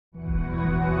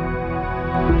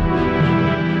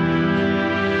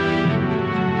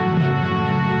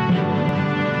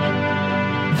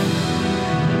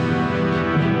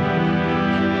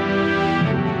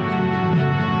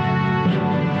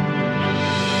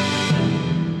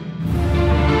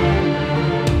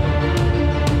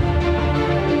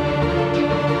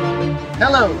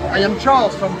Hello, I am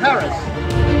Charles from Paris.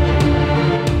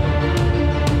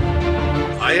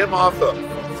 I am Arthur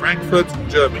from Frankfurt,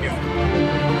 Germany.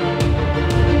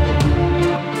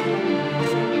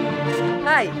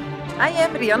 Hi, I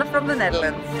am Rianne from the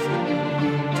Netherlands.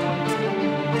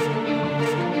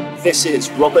 This is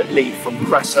Robert Lee from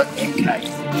Cresa UK.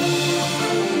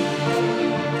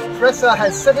 Cresa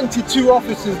has 72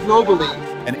 offices globally.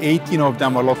 And 18 of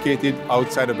them are located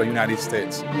outside of the United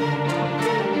States.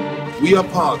 We are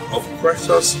part of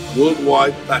Cresa's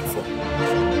worldwide platform.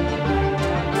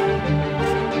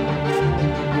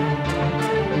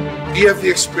 We have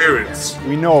the experience.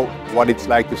 We know what it's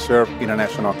like to serve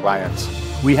international clients.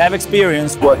 We have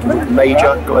experience working with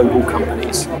major global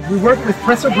companies. We work with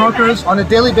Cresa brokers on a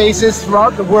daily basis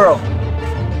throughout the world.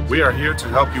 We are here to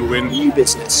help you win New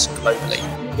business globally.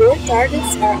 Your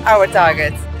targets are our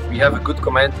targets. We have a good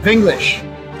command of English.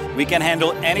 We can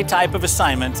handle any type of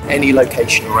assignment, any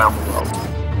location around the world.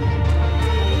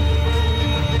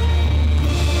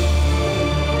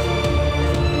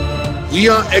 We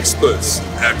are experts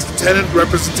at tenant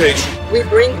representation. We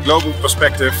bring Global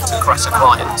perspective To Cresa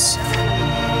clients.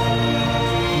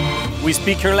 we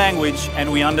speak your language,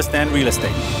 and we understand real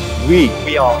estate.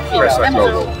 We are Cresa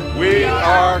Global. We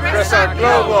are Cresa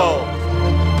Global.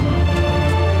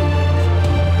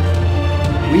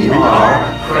 We are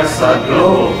Cresa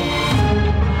Global.